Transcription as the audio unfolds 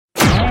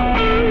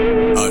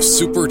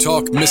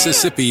SuperTalk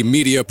Mississippi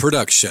media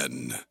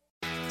production.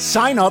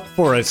 Sign up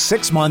for a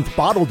 6-month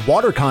bottled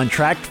water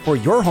contract for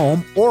your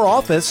home or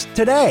office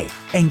today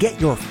and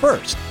get your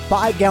first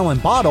 5-gallon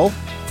bottle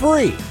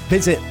free.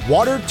 Visit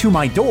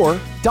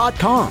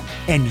watertomydoor.com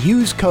and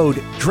use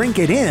code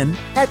DRINKITIN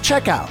at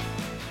checkout.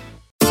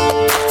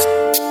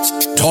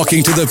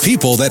 Talking to the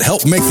people that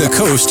help make the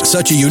coast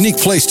such a unique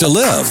place to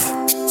live.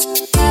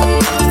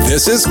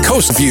 This is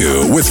Coast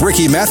View with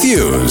Ricky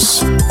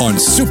Matthews on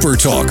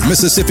SuperTalk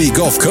Mississippi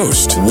Gulf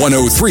Coast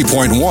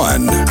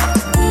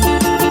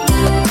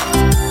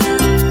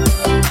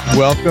 103.1.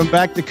 Welcome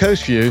back to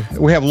Coast View.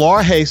 We have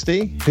Laura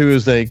Hasty, who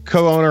is a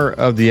co-owner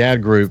of the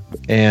ad group,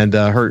 and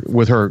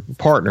with her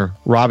partner,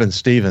 Robin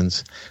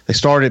Stevens. They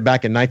started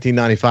back in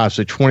 1995,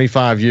 so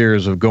 25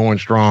 years of going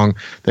strong.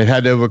 They've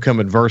had to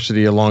overcome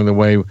adversity along the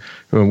way.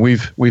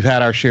 We've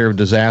had our share of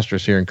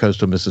disasters here in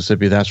coastal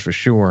Mississippi, that's for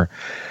sure.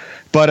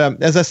 But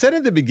as I said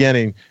at the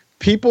beginning,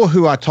 people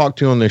who I talk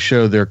to on this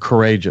show, they're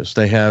courageous.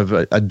 They have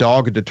a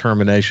dogged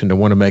determination to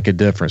want to make a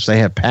difference. They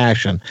have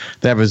passion.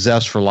 They have a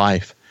zest for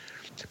life.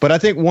 But I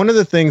think one of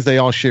the things they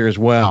all share as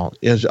well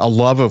is a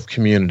love of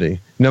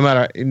community. No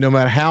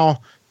matter how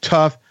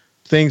tough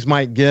things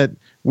might get,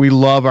 we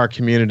love our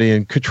community.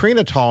 And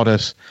Katrina taught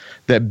us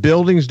that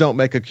buildings don't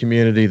make a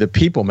community, the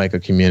people make a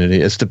community.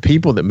 It's the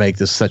people that make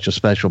this such a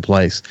special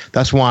place.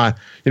 That's why,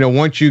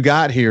 once you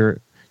got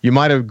here, you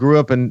might have grew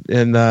up in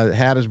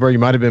Hattiesburg, you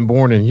might have been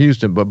born in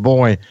Houston, but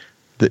boy,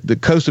 the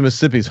coast of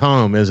Mississippi's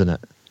home, isn't it?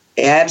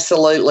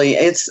 Absolutely.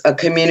 It's a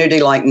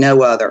community like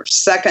no other,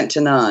 second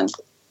to none.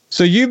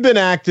 So you've been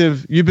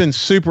active, you've been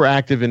super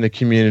active in the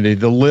community.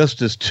 The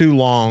list is too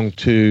long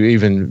to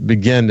even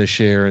begin to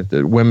share.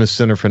 The Women's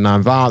Center for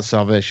Nonviolence,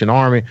 Salvation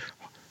Army,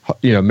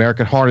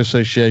 American Heart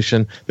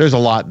Association, there's a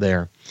lot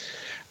there.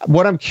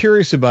 What I'm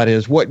curious about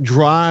is what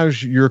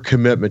drives your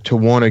commitment to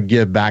want to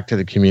give back to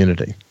the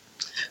community?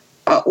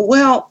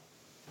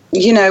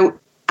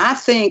 I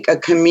think a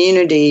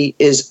community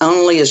is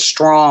only as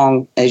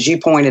strong, as you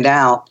pointed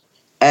out,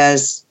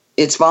 as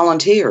its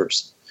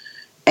volunteers.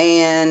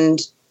 And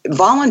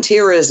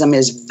volunteerism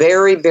is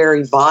very,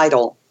 very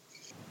vital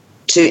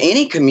to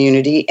any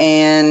community,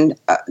 and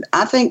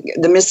I think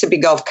the Mississippi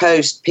Gulf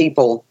Coast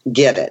people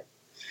get it.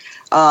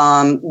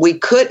 We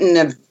couldn't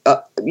have,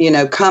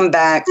 come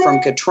back from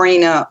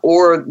Katrina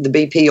or the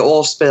BP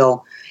oil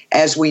spill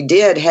as we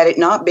did had it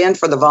not been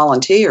for the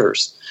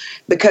volunteers,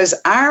 because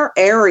our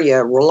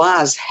area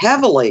relies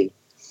heavily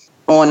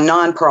on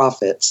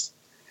nonprofits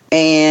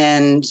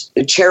and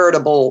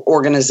charitable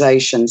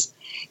organizations,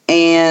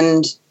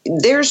 and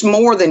there's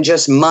more than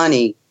just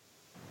money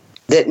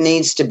that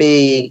needs to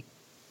be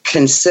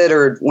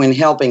considered when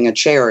helping a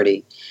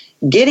charity.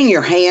 Getting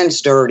your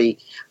hands dirty,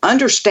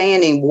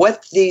 understanding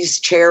what these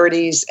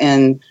charities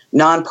and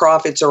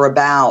nonprofits are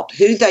about,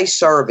 who they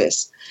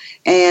service.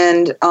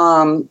 And,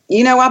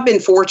 I've been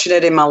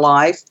fortunate in my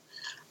life.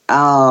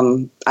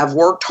 I've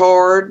worked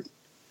hard,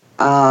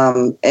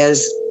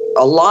 as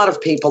a lot of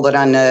people that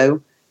I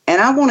know,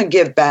 and I want to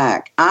give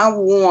back. I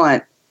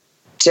want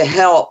to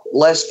help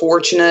less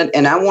fortunate,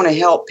 and I want to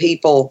help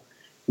people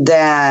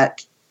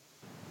that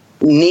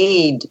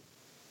need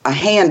a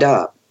hand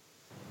up.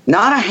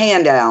 Not a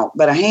handout,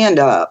 but a hand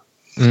up.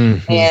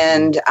 Mm-hmm.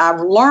 And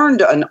I've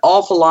learned an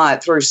awful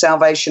lot through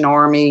Salvation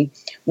Army.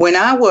 When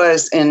I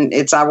was, and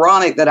it's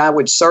ironic that I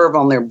would serve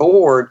on their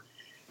board,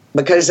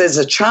 because as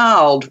a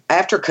child,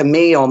 after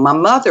Camille, my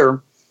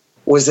mother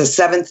was a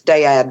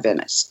Seventh-day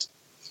Adventist.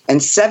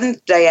 And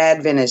Seventh-day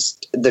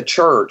Adventist, the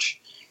church,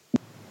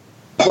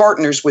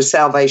 partners with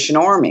Salvation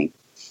Army.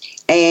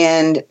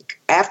 And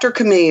after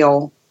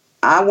Camille,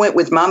 I went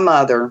with my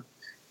mother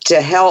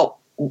to help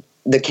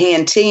the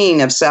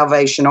canteen of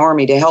Salvation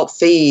Army to help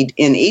feed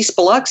in East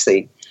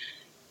Biloxi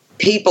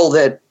people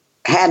that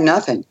had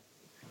nothing.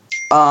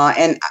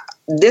 And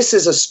this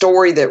is a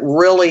story that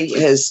really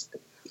has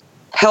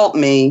helped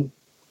me.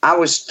 I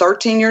was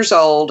 13 years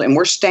old, and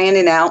we're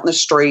standing out in the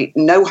street,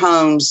 no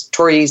homes,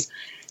 trees.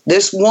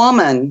 This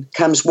woman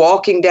comes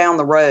walking down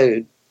the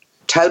road,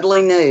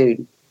 totally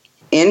nude,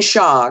 in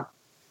shock.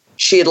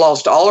 She had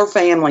lost all her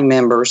family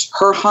members,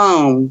 her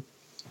home,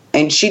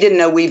 and she didn't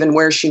know even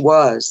where she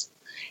was.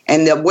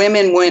 And the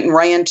women went and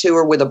ran to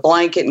her with a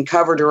blanket and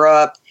covered her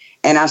up.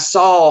 And I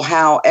saw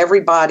how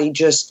everybody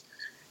just,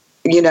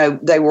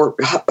 they were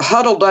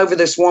huddled over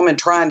this woman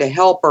trying to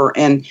help her.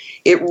 And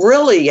it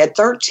really, at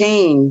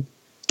 13,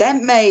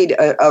 that made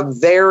a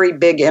very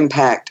big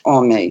impact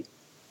on me.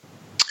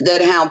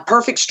 That how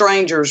perfect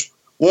strangers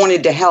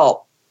wanted to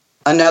help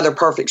another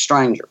perfect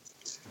stranger.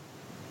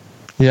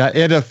 Yeah,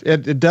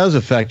 it does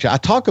affect you. I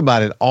talk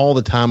about it all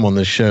the time on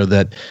this show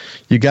that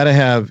you got to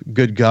have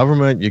good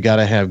government, you got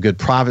to have good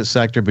private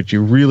sector, but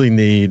you really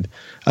need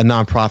a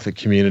nonprofit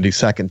community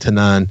second to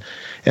none.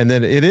 And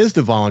then it is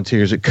the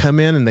volunteers that come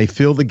in and they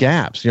fill the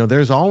gaps.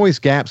 There's always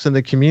gaps in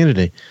the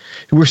community.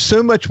 We're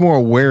so much more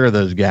aware of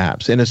those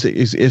gaps. And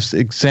it's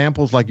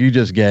examples like you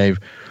just gave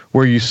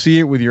where you see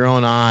it with your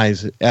own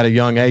eyes at a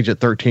young age at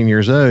 13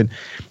 years old,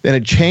 and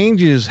it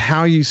changes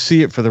how you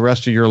see it for the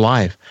rest of your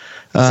life.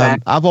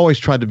 Exactly. I've always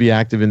tried to be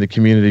active in the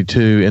community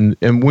too.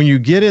 And when you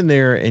get in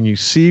there and you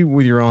see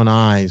with your own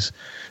eyes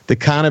the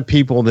kind of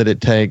people that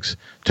it takes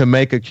to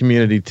make a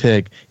community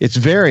tick, it's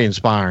very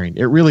inspiring.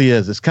 It really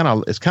is. It's kind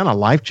of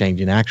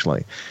life-changing,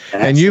 actually.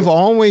 Absolutely. And you've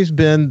always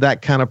been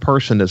that kind of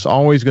person that's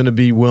always going to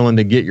be willing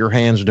to get your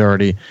hands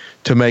dirty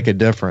to make a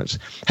difference.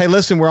 Hey,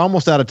 listen, we're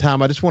almost out of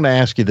time. I just want to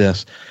ask you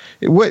this.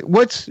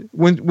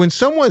 When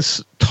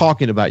someone's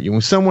talking about you,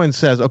 when someone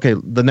says, okay,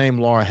 the name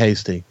Laura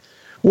Hasty,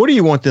 what do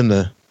you want them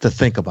to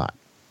think about?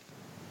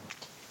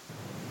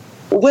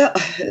 Well,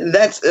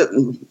 that's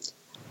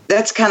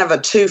kind of a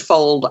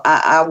twofold.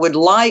 I would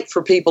like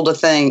for people to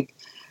think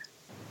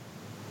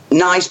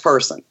nice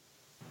person.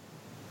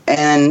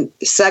 And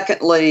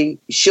secondly,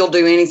 she'll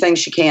do anything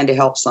she can to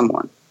help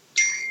someone.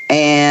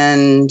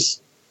 And,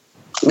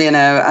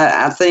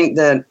 I think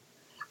that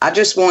I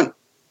just want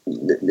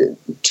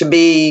to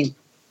be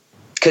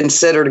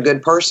considered a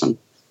good person.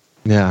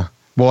 Yeah.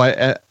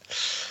 Boy,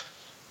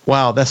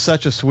 wow, that's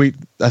such a sweet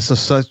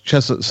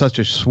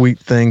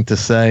thing to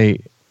say.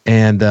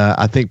 And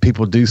I think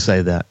people do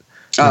say that.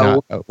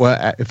 Well,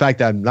 in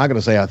fact, I'm not going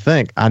to say I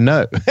think. I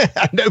know.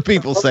 I know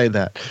people say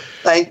that.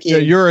 Thank you.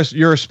 You're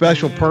a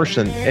special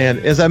person, and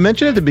as I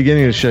mentioned at the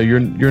beginning of the show,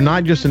 you're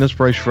not just an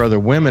inspiration for other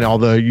women,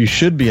 although you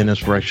should be an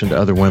inspiration to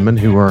other women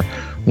who are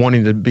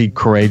wanting to be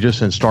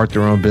courageous and start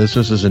their own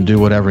businesses and do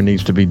whatever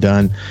needs to be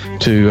done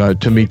to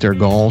meet their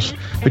goals.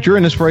 But you're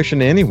an inspiration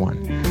to anyone,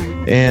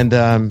 and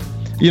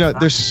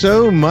there's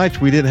so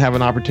much we didn't have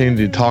an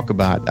opportunity to talk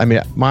about. I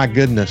mean, my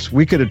goodness,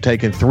 we could have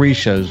taken 3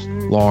 shows,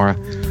 Laura,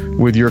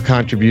 with your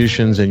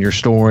contributions and your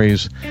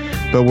stories,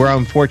 but we're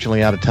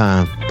unfortunately out of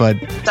time. But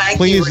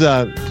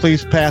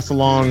please pass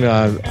along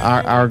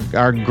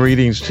our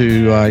greetings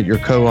to your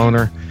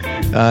co-owner.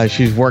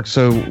 She's worked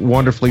so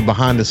wonderfully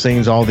behind the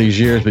scenes all these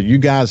years, but you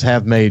guys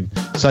have made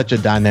such a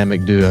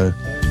dynamic duo.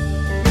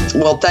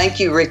 Well, thank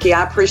you, Ricky.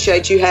 I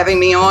appreciate you having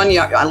me on.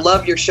 I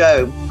love your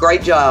show.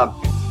 Great job.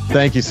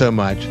 Thank you so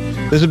much.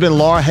 This has been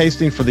Laura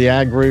Hastings for the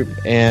Ag Group,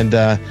 and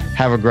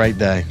have a great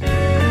day.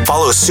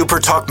 Follow Super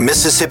Talk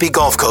Mississippi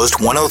Gulf Coast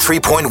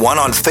 103.1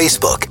 on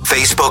Facebook.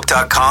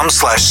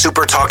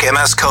 Facebook.com/SuperTalk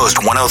MS Coast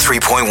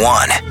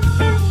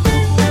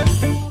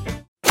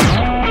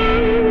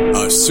 103.1.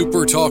 A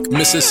Super Talk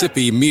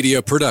Mississippi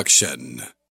media production.